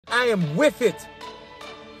I am with it.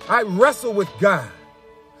 I wrestle with God.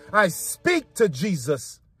 I speak to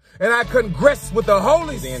Jesus, and I congress with the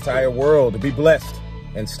Holy Spirit. The entire world to be blessed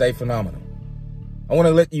and stay phenomenal. I want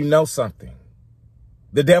to let you know something.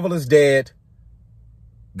 The devil is dead.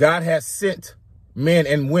 God has sent men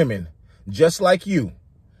and women just like you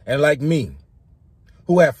and like me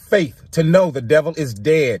who have faith to know the devil is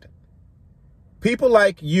dead. People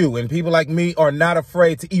like you and people like me are not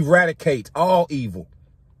afraid to eradicate all evil.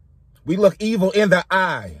 We look evil in the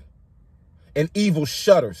eye and evil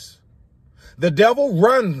shudders. The devil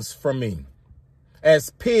runs from me as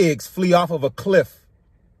pigs flee off of a cliff.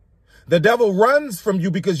 The devil runs from you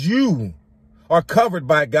because you are covered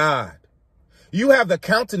by God. You have the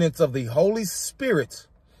countenance of the Holy Spirit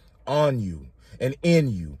on you and in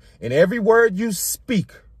you. And every word you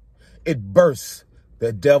speak, it bursts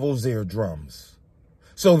the devil's eardrums.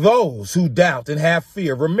 So those who doubt and have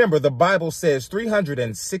fear, remember the Bible says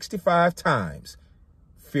 365 times,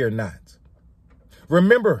 fear not.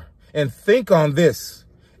 Remember and think on this.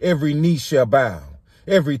 Every knee shall bow.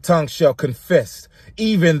 Every tongue shall confess.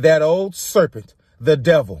 Even that old serpent, the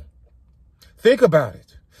devil. Think about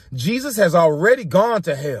it. Jesus has already gone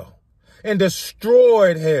to hell and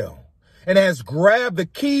destroyed hell and has grabbed the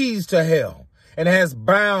keys to hell and has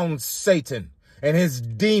bound Satan and his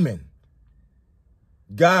demon.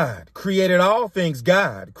 God created all things.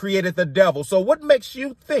 God created the devil. So what makes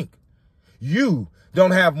you think you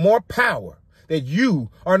don't have more power, that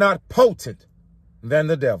you are not potent than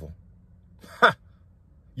the devil? Ha!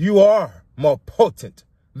 You are more potent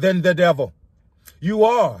than the devil. You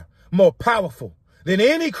are more powerful than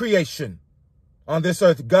any creation on this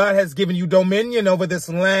earth. God has given you dominion over this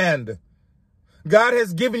land. God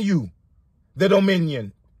has given you the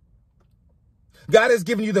dominion. God has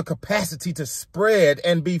given you the capacity to spread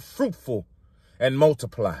and be fruitful and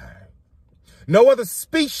multiply. No other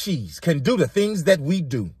species can do the things that we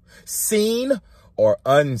do, seen or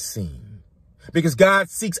unseen, because God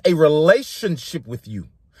seeks a relationship with you.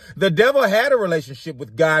 The devil had a relationship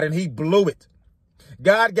with God and he blew it.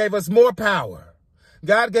 God gave us more power.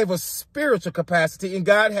 God gave us spiritual capacity, and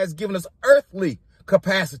God has given us earthly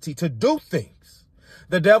capacity to do things.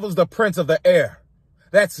 The devil's the prince of the air.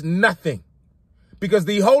 That's nothing. Because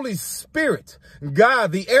the Holy Spirit,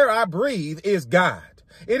 God, the air I breathe, is God.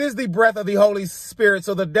 It is the breath of the Holy Spirit.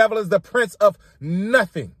 So the devil is the prince of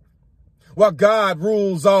nothing, while God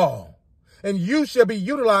rules all. And you shall be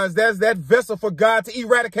utilized as that vessel for God to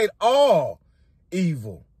eradicate all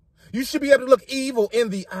evil. You should be able to look evil in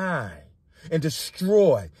the eye and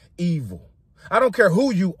destroy evil. I don't care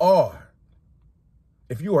who you are.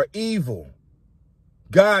 If you are evil,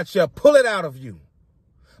 God shall pull it out of you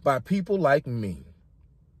by people like me.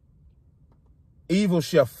 Evil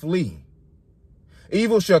shall flee.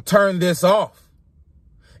 Evil shall turn this off.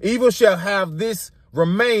 Evil shall have this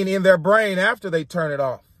remain in their brain after they turn it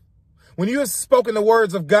off. When you have spoken the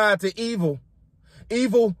words of God to evil,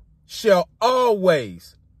 evil shall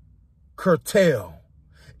always curtail.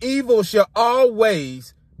 Evil shall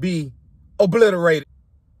always be obliterated.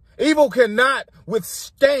 Evil cannot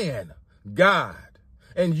withstand God.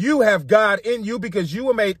 And you have God in you because you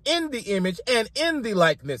were made in the image and in the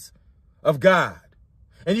likeness of God.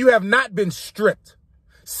 And you have not been stripped.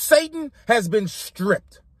 Satan has been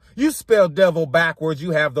stripped. You spell devil backwards,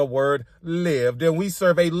 you have the word lived. And we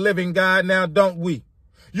serve a living God now, don't we?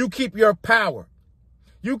 You keep your power.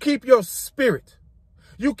 You keep your spirit.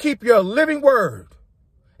 You keep your living word.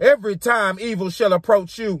 Every time evil shall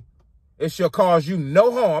approach you, it shall cause you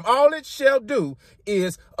no harm. All it shall do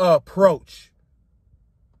is approach.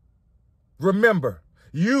 Remember,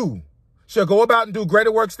 you shall go about and do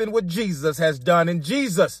greater works than what Jesus has done. And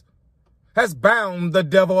Jesus has bound the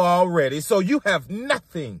devil already. So you have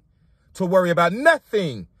nothing to worry about,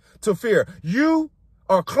 nothing to fear. You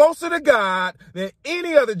are closer to God than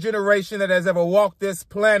any other generation that has ever walked this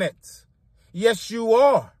planet. Yes, you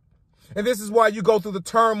are. And this is why you go through the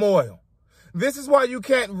turmoil. This is why you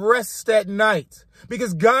can't rest at night,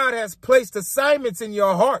 because God has placed assignments in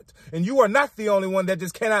your heart. And you are not the only one that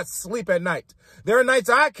just cannot sleep at night. There are nights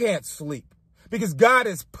I can't sleep because God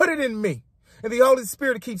has put it in me. And the Holy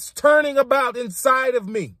Spirit keeps turning about inside of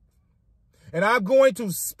me. And I'm going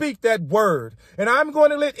to speak that word. And I'm going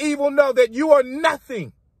to let evil know that you are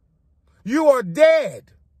nothing. You are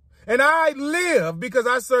dead. And I live because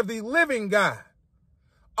I serve the living God.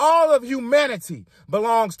 All of humanity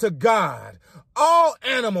belongs to God. All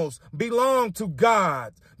animals belong to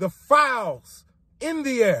God. The fowls in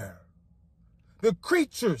the air, the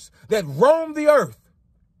creatures that roam the earth,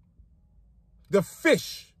 the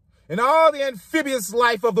fish, and all the amphibious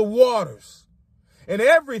life of the waters, and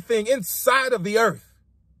everything inside of the earth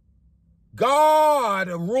God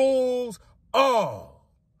rules all.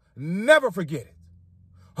 Never forget it.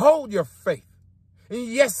 Hold your faith. And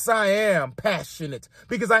yes, I am passionate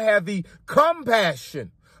because I have the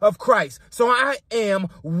compassion of Christ. So I am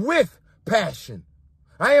with passion.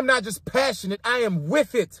 I am not just passionate, I am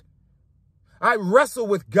with it. I wrestle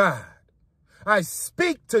with God. I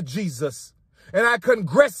speak to Jesus and I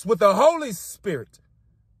congress with the Holy Spirit.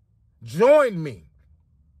 Join me.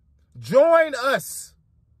 Join us.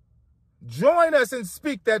 Join us and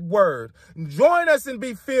speak that word. Join us and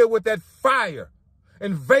be filled with that fire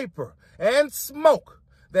and vapor and smoke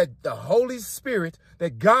that the Holy Spirit,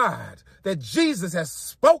 that God, that Jesus has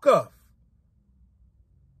spoke of.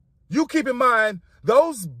 You keep in mind,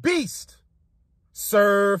 those beasts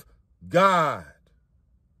serve God.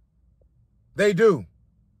 They do.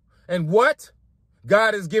 And what?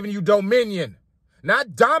 God has given you dominion.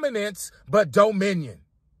 Not dominance, but dominion.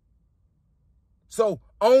 So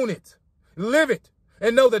own it, live it,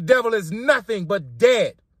 and know the devil is nothing but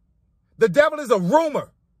dead. The devil is a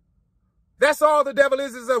rumor. That's all the devil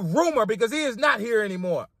is a rumor, because he is not here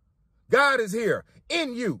anymore. God is here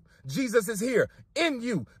in you. Jesus is here in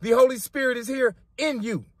you. The Holy Spirit is here in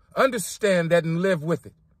you. Understand that and live with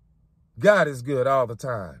it. God is good all the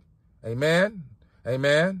time. Amen.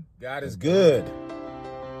 Amen. God is good.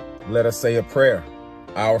 Let us say a prayer.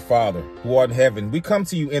 Our Father, who art in heaven, we come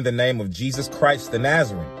to you in the name of Jesus Christ the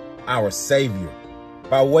Nazarene, our Savior,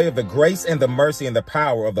 by way of the grace and the mercy and the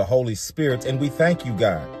power of the Holy Spirit. And we thank you,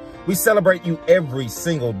 God. We celebrate you every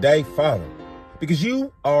single day, Father, because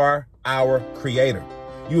you are our Creator.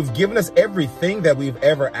 You have given us everything that we've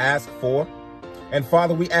ever asked for. And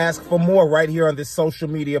Father, we ask for more right here on this social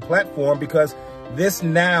media platform, because this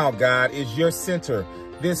now, God, is your center.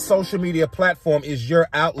 This social media platform is your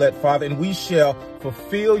outlet, Father, and we shall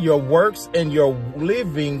fulfill your works and your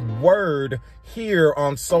living word here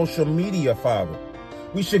on social media, Father.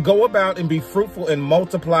 We should go about and be fruitful and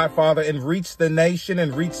multiply, Father, and reach the nation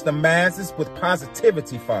and reach the masses with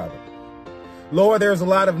positivity, Father. Lord, there's a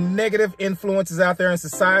lot of negative influences out there in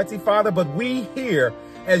society, Father, but we here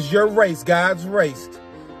as your race, God's race,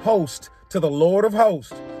 host to the Lord of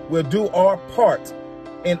hosts, will do our part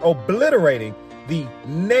in obliterating the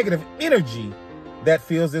negative energy that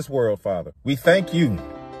fills this world, Father. We thank you.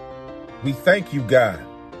 We thank you, God,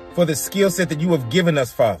 for the skill set that you have given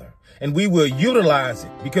us, Father. And we will utilize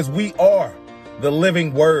it because we are the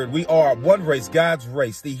living word. We are one race, God's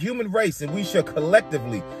race, the human race, and we shall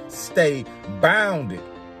collectively stay bounded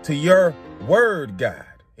to your word, God,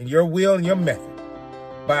 and your will and your method.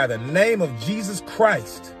 By the name of Jesus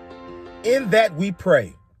Christ, in that we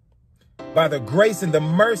pray. By the grace and the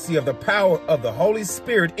mercy of the power of the Holy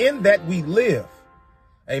Spirit, in that we live.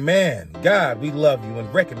 Amen. God, we love you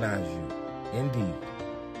and recognize you indeed.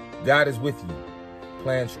 God is with you.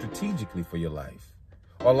 Plan strategically for your life,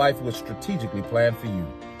 or life was strategically planned for you.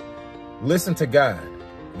 Listen to God.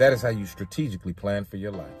 That is how you strategically plan for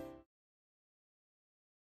your life.